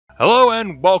Hello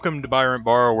and welcome to Bargin,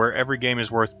 where every game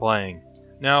is worth playing.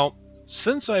 Now,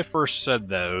 since I first said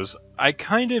those, I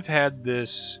kind of had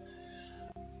this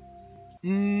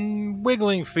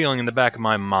wiggling feeling in the back of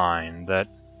my mind that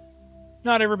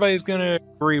not everybody's going to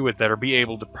agree with that or be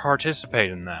able to participate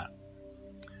in that.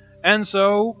 And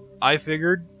so, I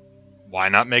figured, why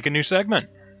not make a new segment?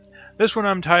 This one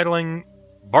I'm titling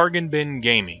Bargain Bin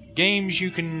Gaming. Games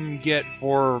you can get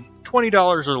for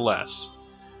 $20 or less.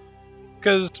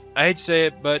 Because, I hate to say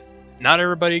it, but not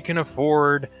everybody can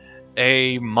afford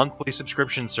a monthly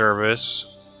subscription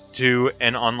service to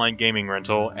an online gaming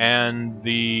rental, and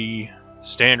the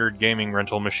standard gaming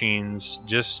rental machines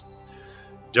just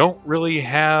don't really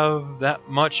have that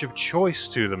much of choice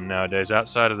to them nowadays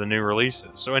outside of the new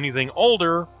releases. So anything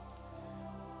older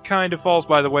kind of falls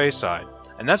by the wayside.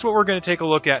 And that's what we're going to take a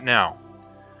look at now.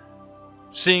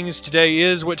 Seeing as today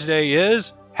is what today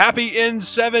is, happy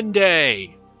N7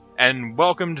 Day! And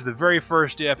welcome to the very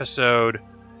first episode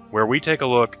where we take a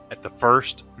look at the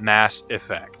first Mass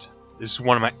Effect. This is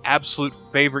one of my absolute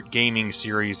favorite gaming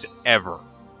series ever.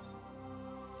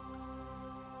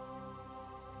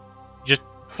 Just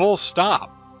full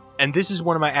stop. And this is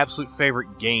one of my absolute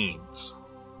favorite games.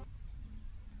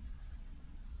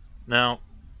 Now,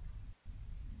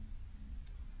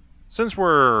 since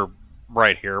we're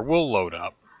right here, we'll load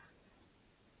up.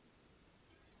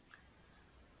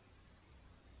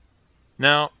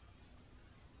 Now,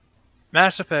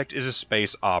 Mass Effect is a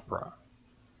space opera,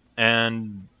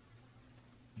 and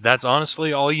that's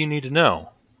honestly all you need to know.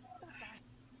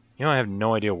 You know, I have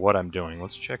no idea what I'm doing.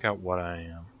 Let's check out what I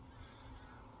am.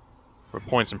 For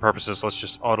points and purposes, let's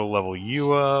just auto-level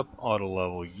you up,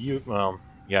 auto-level you... well,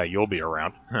 yeah, you'll be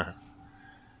around.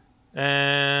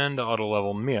 And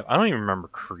auto-level me up. I don't even remember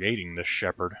creating this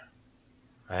Shepard.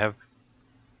 I have...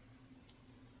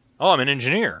 oh, I'm an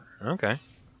engineer. Okay.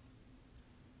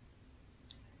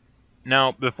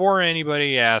 Now, before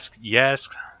anybody asks, yes,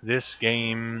 this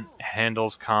game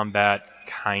handles combat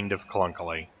kind of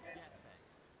clunkily.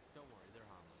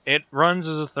 It runs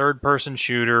as a third-person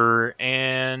shooter,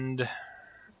 and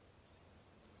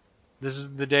this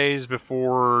is the days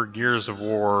before Gears of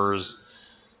War's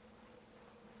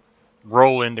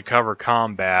roll into cover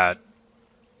combat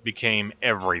became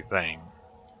everything.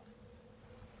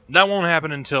 That won't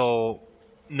happen until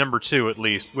number 2 at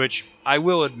least, which I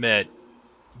will admit,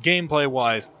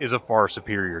 gameplay-wise, is a far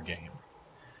superior game.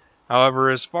 However,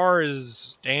 as far as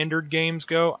standard games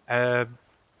go, oh,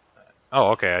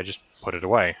 okay, I just put it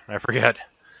away. I forget.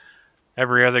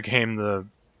 Every other game, the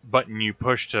button you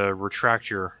push to retract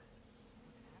your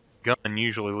gun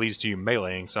usually leads to you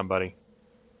meleeing somebody.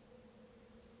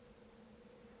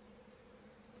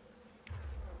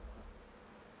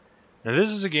 Now, this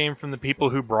is a game from the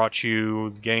people who brought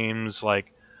you games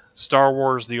like Star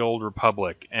Wars: The Old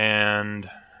Republic and...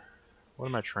 what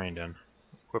am I trained in?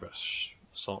 Equip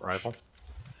assault rifle.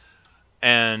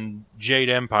 And Jade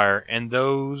Empire, and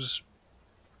those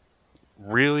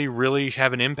really, really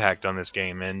have an impact on this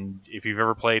game, and if you've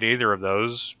ever played either of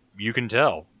those, you can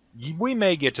tell. We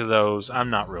may get to those,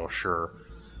 I'm not real sure.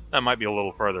 That might be a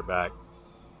little further back.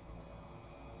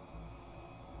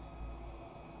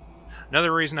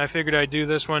 Another reason I figured I'd do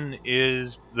this one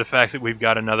is the fact that we've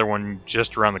got another one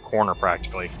just around the corner,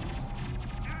 practically.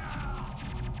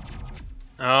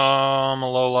 Oh, I'm a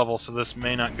low level, so this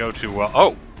may not go too well.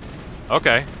 Oh!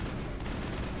 Okay.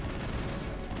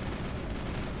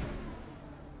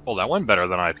 Well, that went better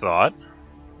than I thought.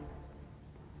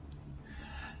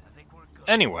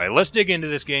 Anyway, let's dig into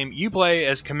this game. You play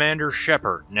as Commander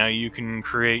Shepard. Now, you can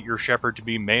create your Shepard to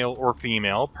be male or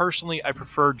female. Personally, I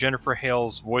prefer Jennifer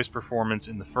Hale's voice performance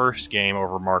in the first game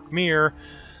over Mark Meer,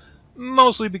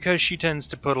 mostly because she tends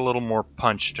to put a little more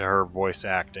punch to her voice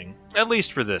acting, at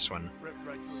least for this one.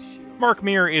 Mark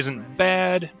Meer isn't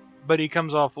bad, but he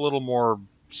comes off a little more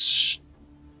stoic,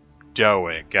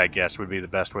 I guess would be the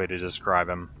best way to describe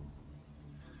him.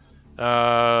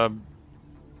 Well,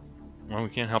 we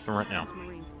can't help him right now.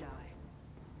 Marines die.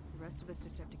 The rest of us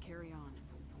just have to carry on.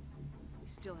 We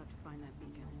still have to find that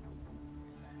beacon.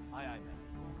 Aye, aye, man.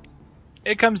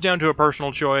 It comes down to a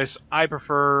personal choice. I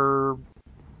prefer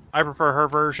her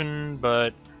version,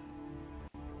 but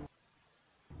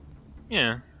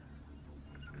yeah.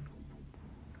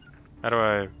 How do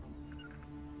I...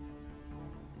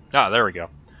 ah, there we go.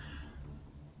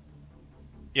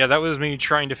 Yeah, that was me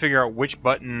trying to figure out which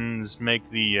buttons make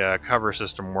the cover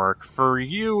system work. For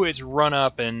you, it's run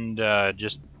up and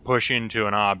just push into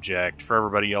an object. For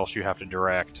everybody else, you have to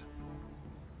direct.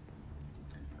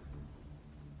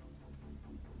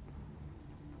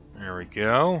 There we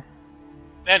go.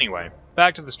 Anyway,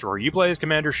 back to the story. You play as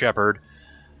Commander Shepard,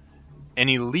 an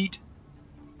elite,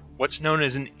 what's known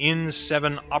as an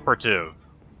N7 operative.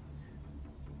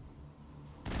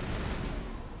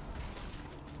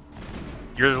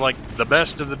 You're like the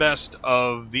best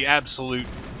of the absolute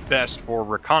best for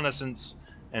reconnaissance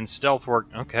and stealth work.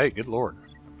 Okay, good lord.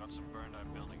 I've got some burned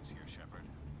out buildings here, Shepard.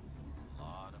 A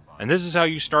lot of And this is how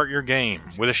you start your game,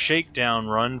 with a shakedown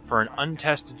run for an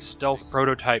untested stealth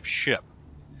prototype ship.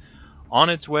 On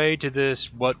its way to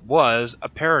this, what was a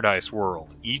paradise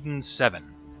world, Eden 7.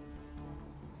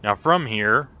 Now from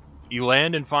here, you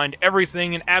land and find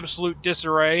everything in absolute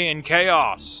disarray and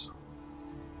chaos.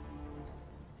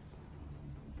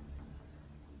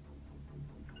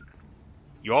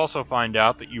 You also find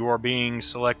out that you are being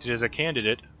selected as a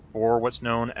candidate for what's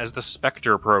known as the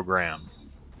Spectre program.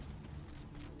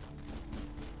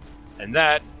 And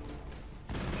that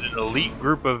is an elite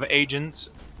group of agents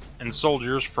and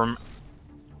soldiers from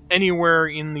anywhere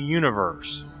in the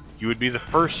universe. You would be the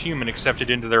first human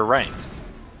accepted into their ranks.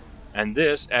 And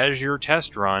this, as your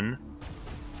test run,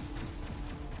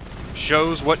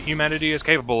 shows what humanity is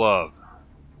capable of.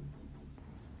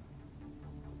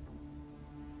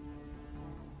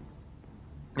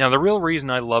 Now, the real reason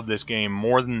I love this game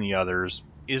more than the others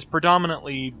is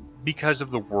predominantly because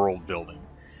of the world building.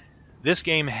 This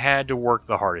game had to work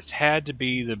the hardest, had to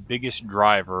be the biggest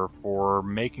driver for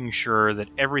making sure that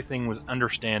everything was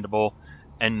understandable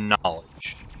and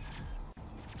knowledge.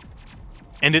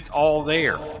 And it's all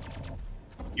there.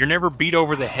 You're never beat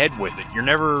over the head with it. You're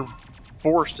never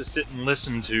forced to sit and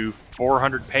listen to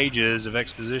 400 pages of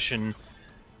exposition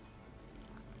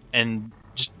and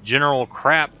just general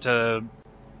crap to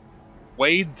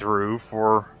wade through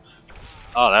for...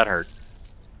 Oh, that hurt.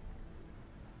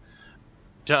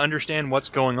 To understand what's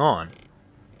going on.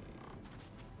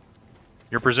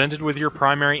 You're presented with your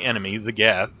primary enemy, the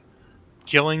Geth,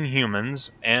 killing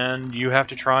humans, and you have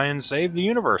to try and save the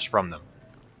universe from them.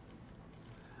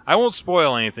 I won't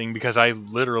spoil anything because I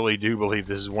literally do believe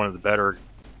this is one of the better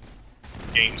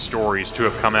game stories to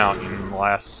have come out in the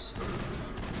last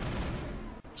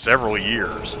several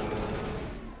years.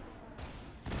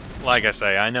 Like I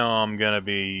say, I know I'm gonna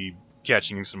be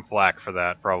catching some flack for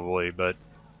that probably, but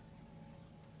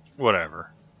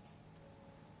whatever.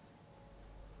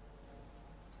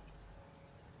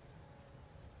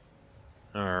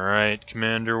 Alright,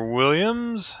 Commander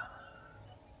Williams.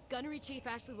 Gunnery Chief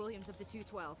Ashley Williams of the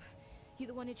 212. You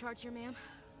the one in charge here, ma'am?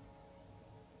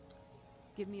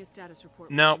 Give me a status report.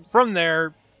 Now, Williams. from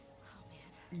there,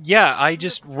 yeah, I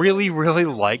just really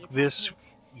like this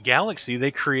galaxy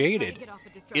they created.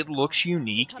 It looks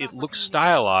unique, it looks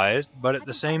stylized, but at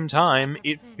the same time,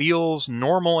 it feels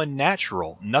normal and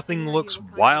natural. Nothing looks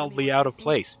wildly out of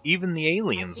place. Even the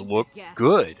aliens look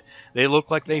good. They look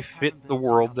like they fit the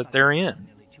world that they're in.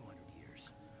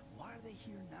 Why are they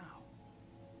here now?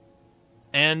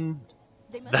 And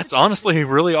that's honestly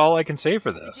really all I can say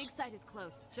for The dig this. site is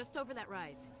close, just over that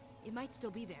rise. It might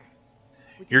still be there.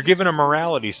 We can You're use given a it.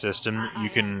 morality system that you Aye, aye,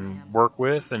 can ma'am. work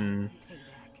with It's time and for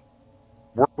payback.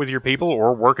 work with your people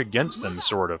or work against them,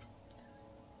 sort of.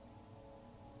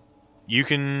 You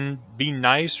can be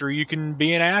nice or you can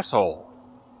be an asshole.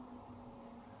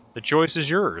 The choice is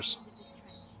yours. End of this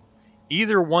trench.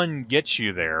 Either one gets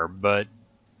you there, but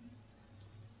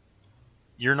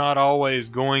you're not always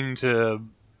going to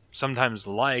sometimes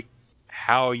like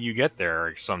how you get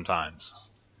there sometimes.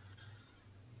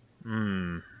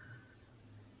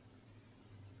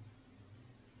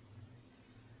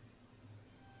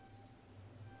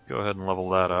 Go ahead and level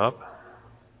that up.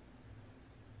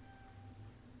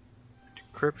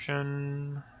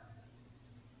 Decryption.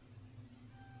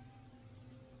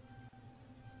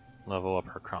 Level up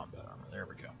her combat armor. There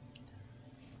we go.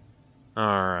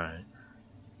 Alright.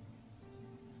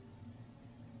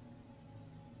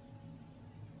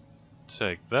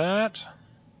 Take that.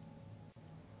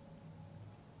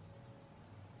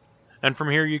 And from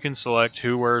here you can select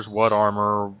who wears what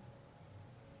armor,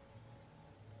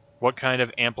 what kind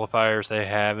of amplifiers they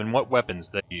have, and what weapons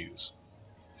they use.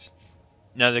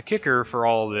 Now the kicker for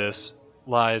all of this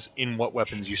lies in what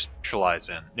weapons you specialize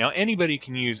in. Now anybody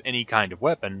can use any kind of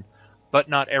weapon, but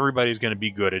not everybody's going to be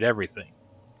good at everything.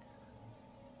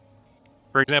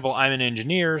 For example, I'm an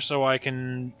engineer, so I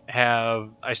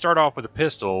start off with a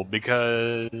pistol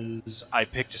because I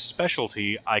picked a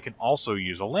specialty. I can also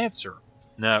use a Lancer.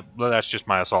 Now, that's just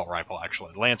my assault rifle,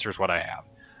 actually. Lancer's what I have.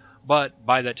 But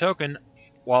by that token,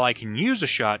 while I can use a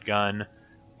shotgun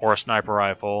or a sniper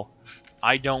rifle,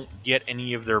 I don't get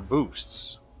any of their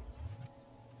boosts.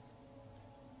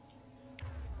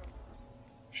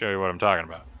 Show you what I'm talking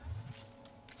about.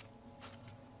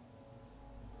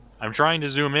 I'm trying to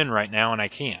zoom in right now and I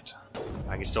can't.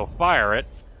 I can still fire it,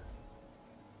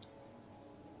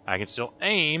 I can still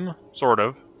aim, sort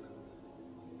of,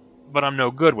 but I'm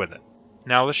no good with it.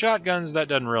 Now, with shotguns, that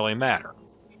doesn't really matter.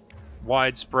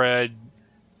 Widespread,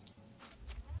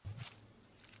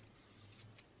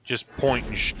 just point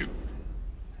and shoot.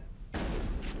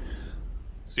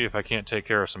 See if I can't take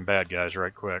care of some bad guys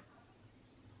right quick.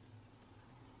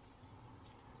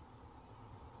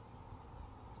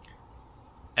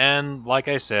 And, like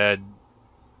I said,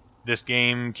 this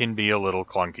game can be a little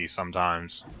clunky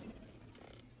sometimes.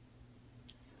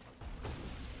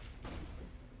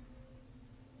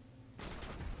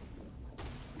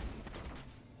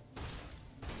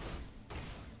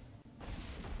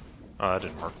 Oh, that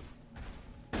didn't work.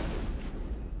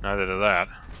 Neither did that.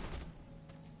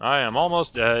 I am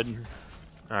almost dead.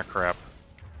 Ah, crap.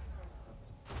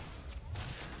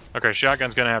 Okay,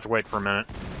 shotgun's gonna have to wait for a minute.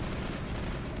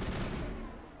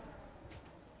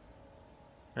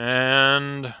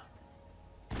 And...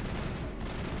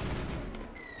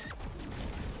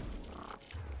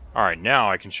 Alright,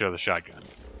 now I can show the shotgun.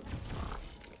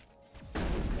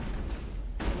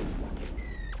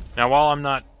 Now, while I'm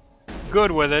not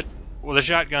good with it, with a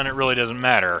shotgun it really doesn't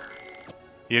matter.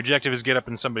 The objective is get up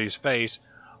in somebody's face,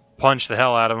 punch the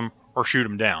hell out of them, or shoot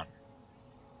them down.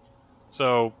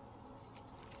 So,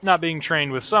 not being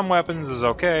trained with some weapons is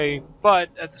okay, but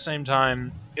at the same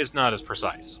time, it's not as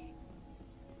precise.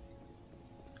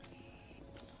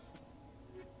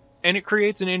 And it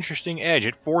creates an interesting edge.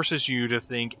 It forces you to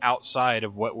think outside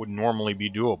of what would normally be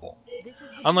doable.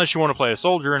 Unless you want to play a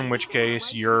soldier, in which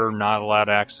case you're not allowed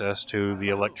access to the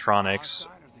electronics,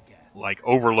 like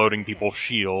overloading people's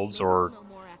shields or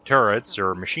turrets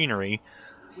or machinery.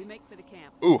 We make for the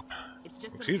camp. Ooh, It's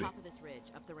just to the excuse me. top of this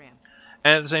ridge, up the ramps.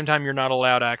 And at the same time, you're not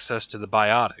allowed access to the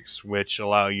biotics, which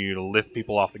allow you to lift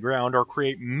people off the ground or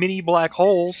create mini black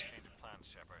holes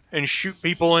and shoot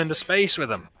people into space with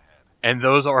them. And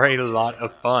those are a lot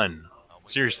of fun.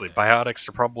 Seriously, biotics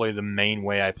are probably the main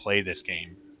way I play this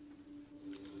game.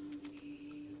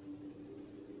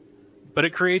 But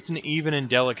it creates an even and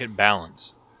delicate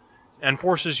balance, and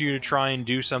forces you to try and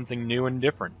do something new and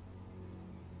different.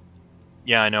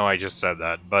 Yeah, I know I just said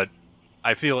that, but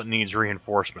I feel it needs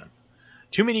reinforcement.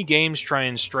 Too many games try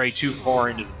and stray too far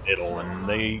into the middle, and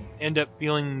they end up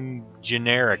feeling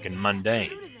generic and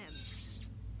mundane.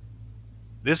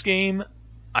 This game,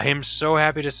 I am so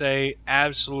happy to say,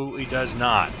 absolutely does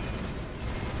not.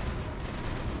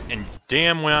 And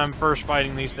damn, when I'm first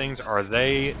fighting these things, are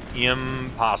they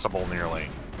impossible nearly.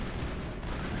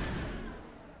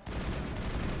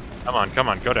 Come on, come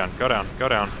on, go down, go down, go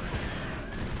down.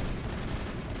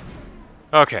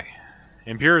 Okay.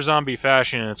 In pure zombie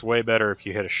fashion, it's way better if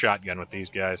you hit a shotgun with these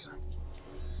guys.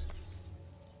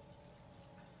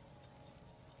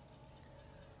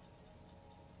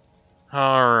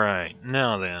 Alright,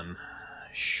 now then.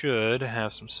 I should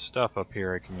have some stuff up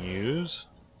here I can use.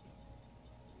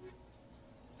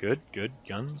 Good, good,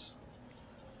 guns.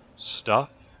 Stuff.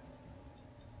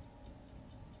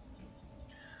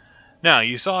 Now,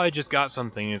 you saw I just got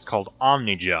something, it's called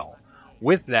Omnigel.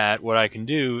 With that, what I can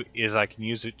do is I can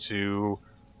use it to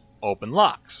open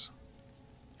locks,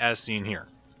 as seen here.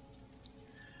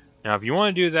 Now, if you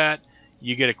want to do that,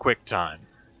 you get a quick time.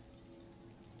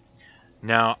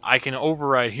 Now, I can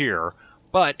override here,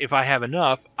 but if I have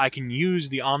enough, I can use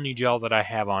the Omnigel that I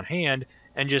have on hand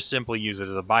and just simply use it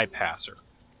as a bypasser.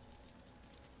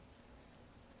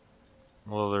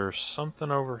 Well, there's something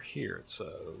over here, it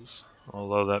says.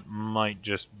 Although that might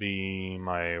just be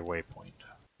my waypoint.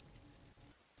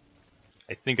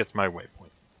 I think it's my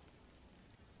waypoint.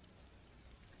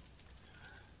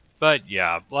 But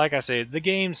yeah, like I say, the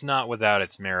game's not without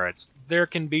its merits. There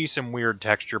can be some weird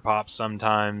texture pops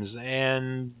sometimes,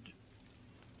 and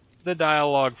the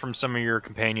dialogue from some of your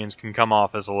companions can come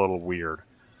off as a little weird.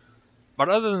 But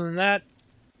other than that,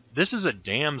 this is a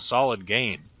damn solid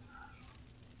game.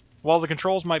 While the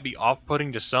controls might be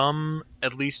off-putting to some,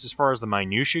 at least as far as the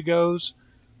minutia goes,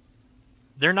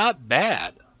 they're not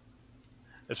bad.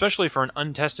 Especially for an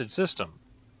untested system.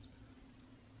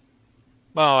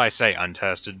 Well, I say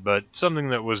untested, but something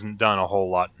that wasn't done a whole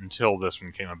lot until this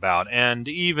one came about. And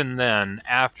even then,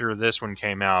 after this one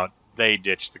came out, they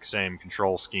ditched the same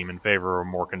control scheme in favor of a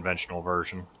more conventional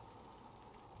version.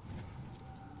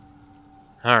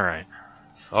 Alright.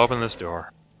 Open this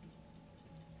door.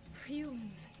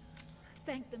 Humans.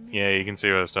 Thank them. Yeah, you can see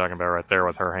what I was talking about right there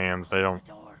with her hands. They don't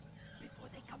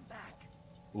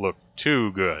look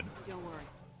too good. Don't worry.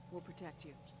 We'll protect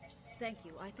you. Thank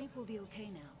you. I think we'll be okay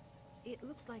now. It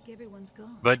looks like everyone's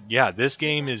gone. But yeah, this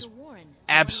game is Dr. Warren,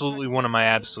 absolutely one of my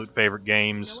absolute favorite Do you know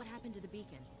games. what happened to the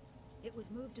beacon? It was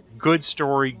moved to the Good station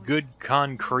story, this morning. good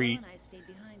concrete, Warren and I stayed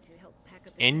behind to help pack up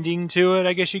ending to it,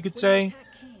 I guess you could say.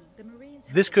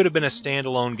 This could have been a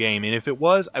standalone game, and if it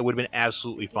was, I would have been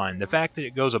absolutely fine. The fact that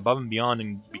it goes above and beyond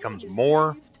and becomes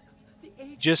more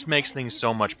just makes things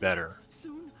so much better.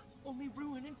 Soon, only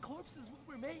ruin and corpses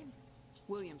will remain.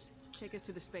 Williams, take us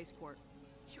to the spaceport.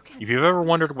 If you've ever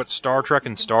wondered what Star Trek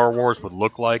and Star Wars would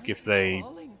look like if they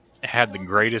had the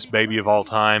greatest baby of all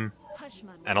time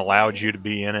and allowed you to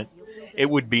be in it, it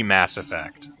would be Mass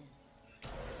Effect.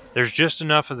 There's just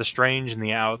enough of the strange and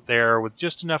the out there, with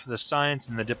just enough of the science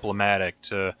and the diplomatic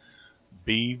to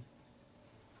be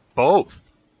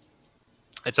both.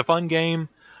 It's a fun game,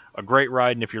 a great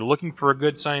ride, and if you're looking for a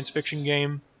good science fiction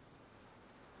game,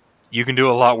 you can do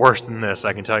a lot worse than this,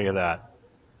 I can tell you that.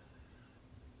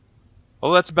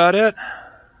 Well, that's about it.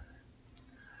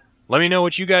 Let me know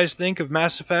what you guys think of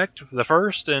Mass Effect, the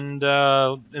first, and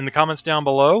in the comments down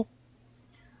below.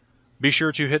 Be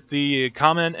sure to hit the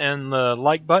comment and the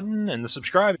like button and the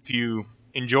subscribe if you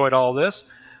enjoyed all this.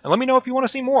 And let me know if you want to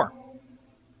see more.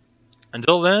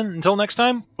 Until then, until next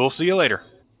time, we'll see you later.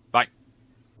 Bye.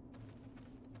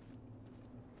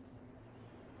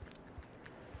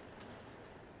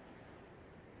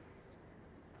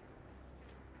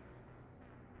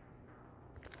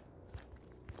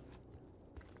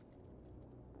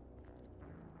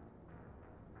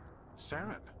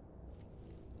 Saren.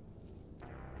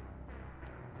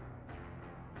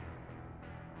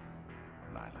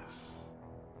 Lilas.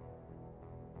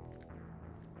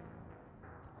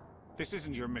 This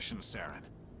isn't your mission, Saren.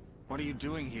 What are you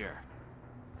doing here?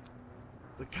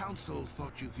 The Council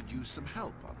thought you could use some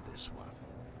help on this one.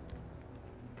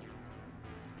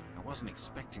 I wasn't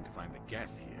expecting to find the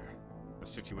Geth here. The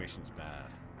situation's bad.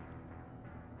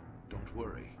 Don't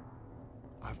worry.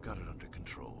 I've got it under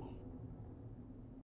control.